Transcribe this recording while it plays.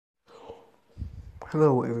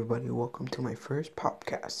Hello, everybody. Welcome to my first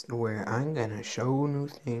podcast where I'm gonna show new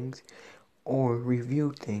things or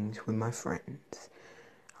review things with my friends.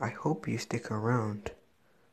 I hope you stick around.